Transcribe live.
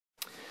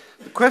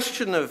The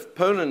question of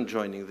Poland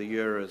joining the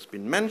euro has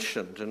been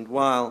mentioned, and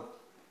while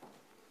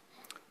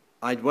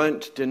I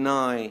won't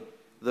deny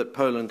that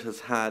Poland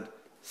has had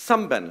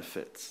some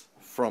benefits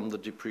from the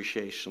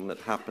depreciation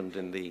that happened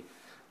in the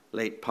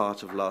late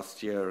part of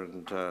last year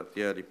and the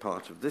early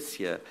part of this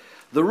year,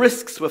 the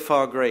risks were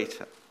far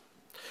greater.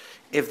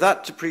 If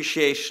that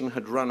depreciation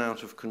had run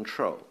out of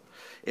control,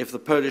 if the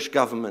Polish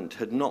government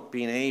had not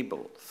been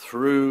able,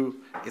 through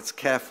its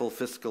careful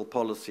fiscal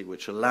policy,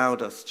 which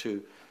allowed us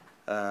to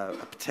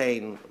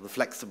obtain the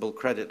flexible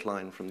credit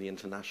line from the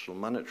International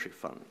Monetary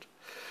Fund,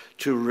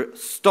 to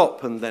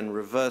stop and then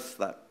reverse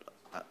that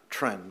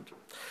trend,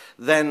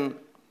 then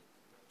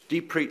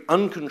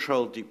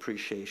uncontrolled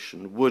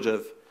depreciation would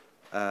have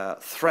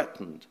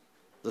threatened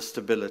the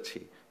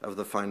stability of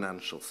the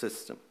financial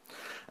system.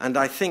 And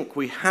I think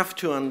we have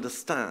to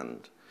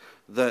understand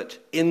that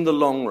in the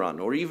long run,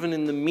 or even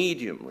in the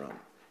medium run,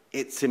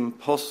 it's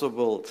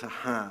impossible to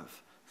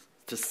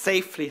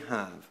safely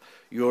have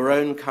your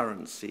own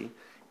currency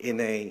in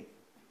a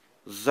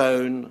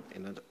zone,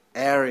 in an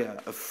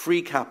area of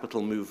free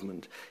capital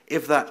movement,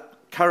 if that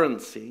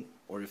currency,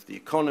 or if the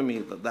economy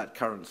that that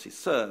currency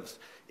serves,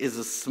 is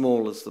as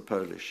small as the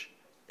Polish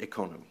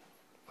economy.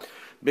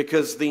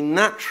 Because the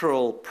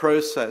natural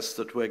process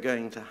that we're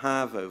going to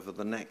have over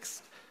the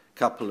next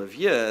couple of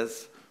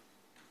years,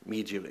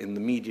 in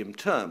the medium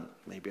term,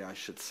 maybe I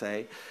should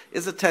say,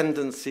 is a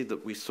tendency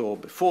that we saw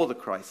before the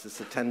crisis,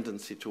 a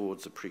tendency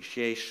towards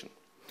appreciation.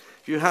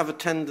 If you have a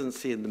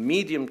tendency in the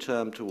medium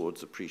term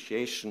towards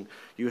appreciation,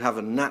 you have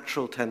a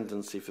natural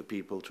tendency for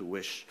people to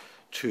wish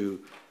to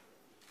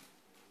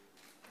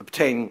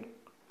obtain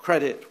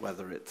credit,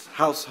 whether it's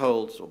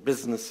households or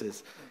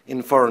businesses,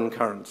 in foreign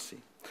currency.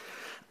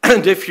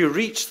 And if you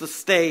reach the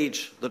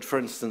stage that, for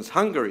instance,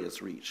 Hungary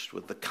has reached,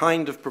 with the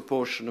kind of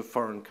proportion of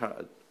foreign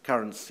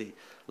currency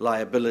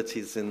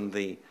liabilities in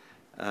the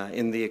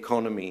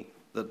economy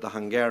that the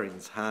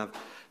Hungarians have,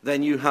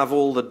 then you have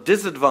all the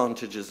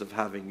disadvantages of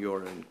having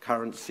your own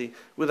currency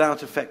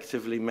without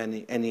effectively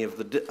any of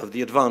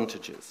the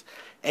advantages.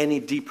 Any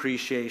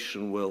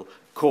depreciation will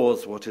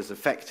cause what is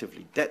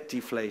effectively debt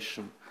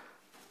deflation,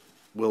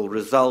 will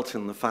result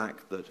in the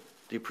fact that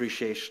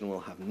depreciation will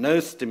have no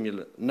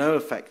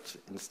effect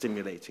in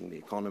stimulating the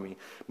economy,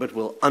 but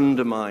will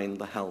undermine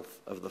the health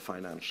of the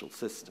financial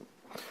system.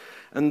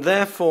 And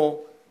therefore,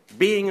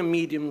 being a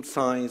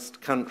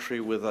medium-sized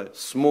country with a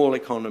small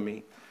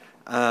economy,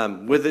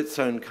 with its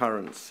own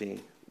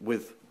currency,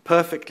 with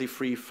perfectly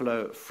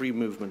free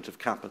movement of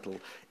capital,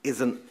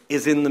 is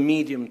in the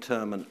medium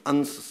term an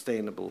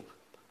unsustainable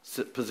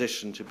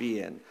position to be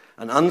in,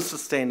 an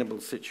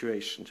unsustainable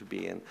situation to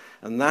be in,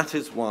 and that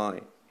is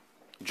why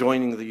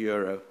joining the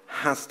euro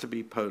has to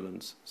be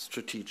Poland's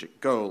strategic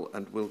goal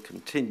and will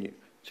continue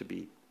to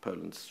be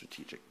Poland's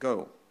strategic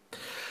goal.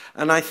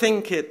 And I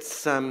think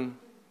it's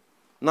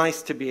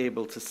nice to be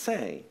able to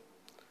say,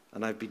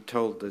 and I've been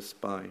told this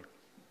by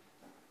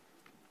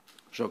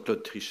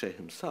Jean-Claude Trichet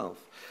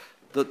himself,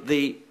 that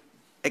the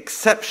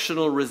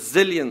exceptional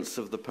resilience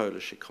of the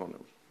Polish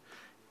economy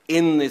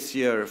in this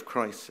year of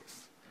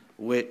crisis,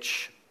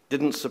 which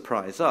didn't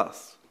surprise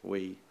us,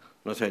 we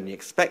not only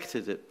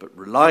expected it but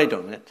relied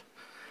on it,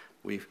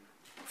 we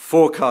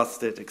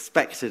forecast it,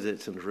 expected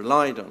it, and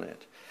relied on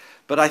it.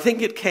 But I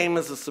think it came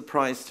as a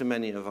surprise to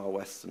many of our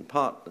Western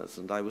partners,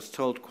 and I was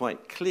told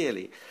quite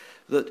clearly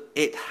that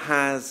it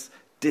has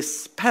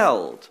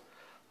dispelled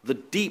the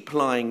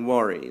deep-lying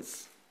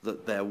worries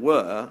that there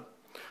were,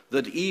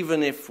 that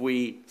even if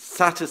we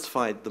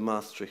satisfied the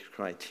Maastricht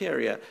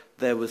criteria,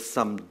 there was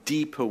some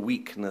deeper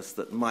weakness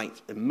that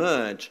might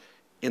emerge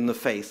in the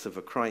face of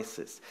a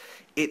crisis.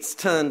 It's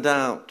turned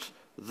out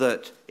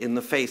that in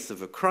the face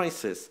of a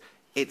crisis,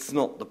 it's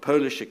not the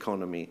Polish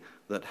economy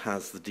that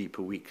has the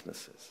deeper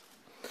weaknesses.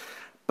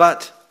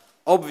 But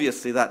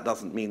obviously that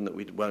doesn't mean that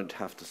we won't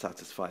have to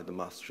satisfy the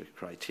Maastricht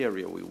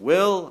criteria. We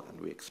will, and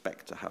we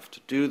expect to have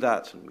to do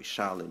that, and we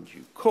shall in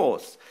due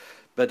course.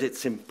 But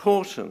it's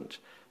important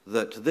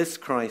that this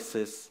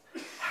crisis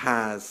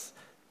has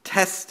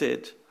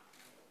tested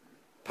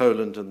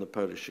Poland and the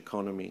Polish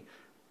economy,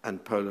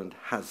 and Poland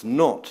has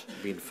not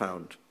been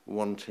found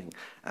wanting,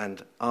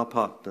 and our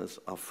partners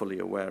are fully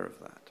aware of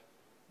that.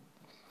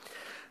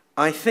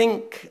 I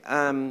think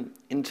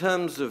in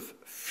terms of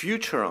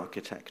future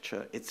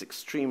architecture, it's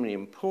extremely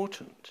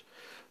important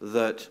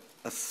that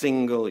a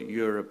single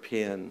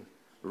European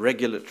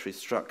regulatory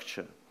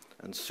structure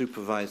and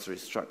supervisory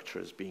structure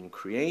is being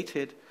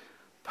created.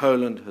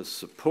 Poland has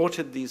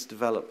supported these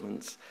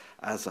developments.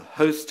 As a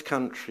host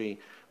country,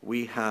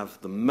 we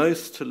have the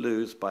most to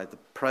lose by the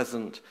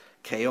present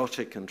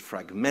chaotic and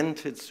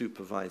fragmented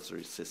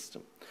supervisory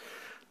system.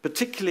 A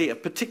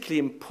particularly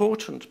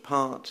important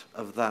part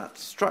of that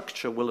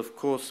structure will, of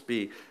course,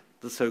 be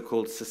the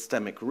so-called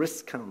Systemic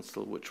Risk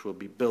Council, which will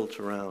be built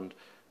around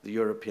the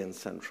European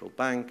Central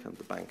Bank and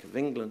the Bank of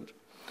England,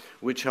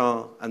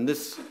 and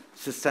this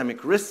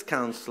Systemic Risk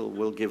Council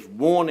will give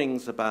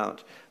warnings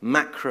about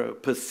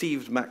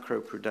perceived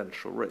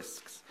macroprudential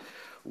risks.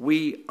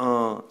 We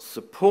are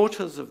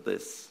supporters of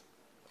this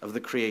of the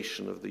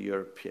creation of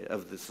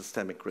the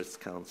Systemic Risk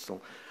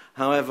Council.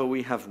 However,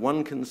 we have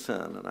one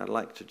concern, and I'd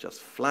like to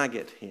just flag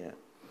it here.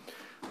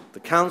 The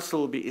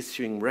Council will be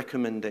issuing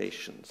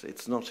recommendations.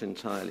 It's not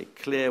entirely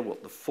clear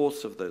what the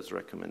force of those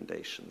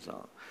recommendations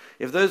are.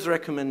 If those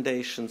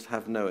recommendations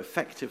have no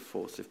effective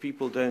force, if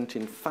people don't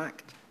in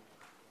fact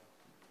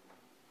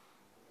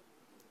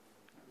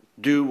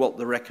do what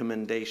the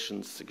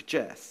recommendations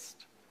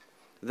suggest,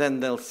 then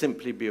they'll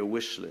simply be a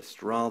wish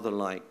list, rather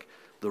like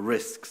the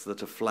risks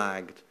that are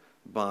flagged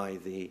by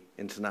the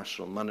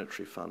International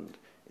Monetary Fund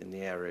in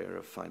the area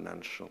of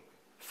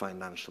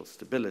financial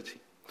stability.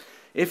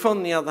 If,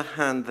 on the other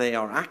hand, they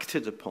are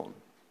acted upon,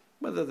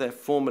 whether they're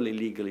formally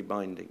legally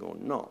binding or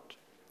not,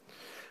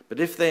 but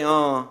if they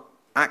are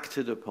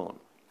acted upon,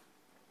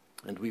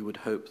 and we would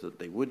hope that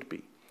they would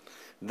be,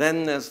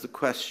 then there's the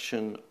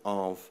question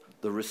of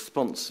the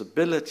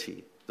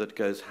responsibility that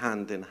goes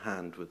hand in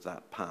hand with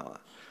that power.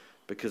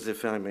 Because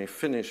if I may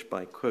finish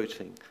by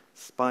quoting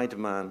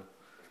Spider-Man,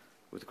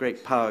 with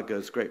great power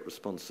goes great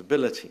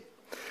responsibility.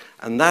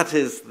 And that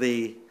is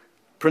the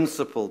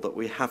principle that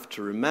we have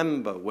to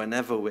remember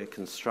whenever we're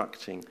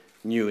constructing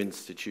new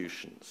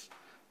institutions.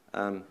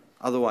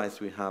 Otherwise,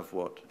 we have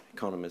what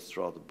economists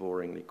rather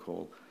boringly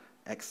call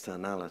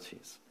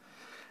externalities.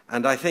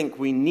 And I think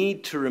we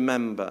need to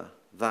remember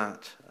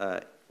that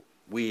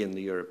we in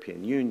the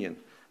European Union,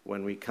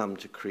 when we come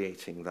to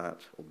creating that,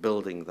 or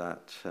building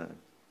that,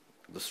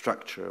 the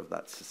structure of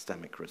that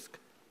Systemic Risk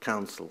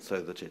Council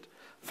so that it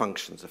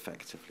functions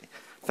effectively.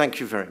 Thank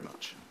you very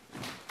much.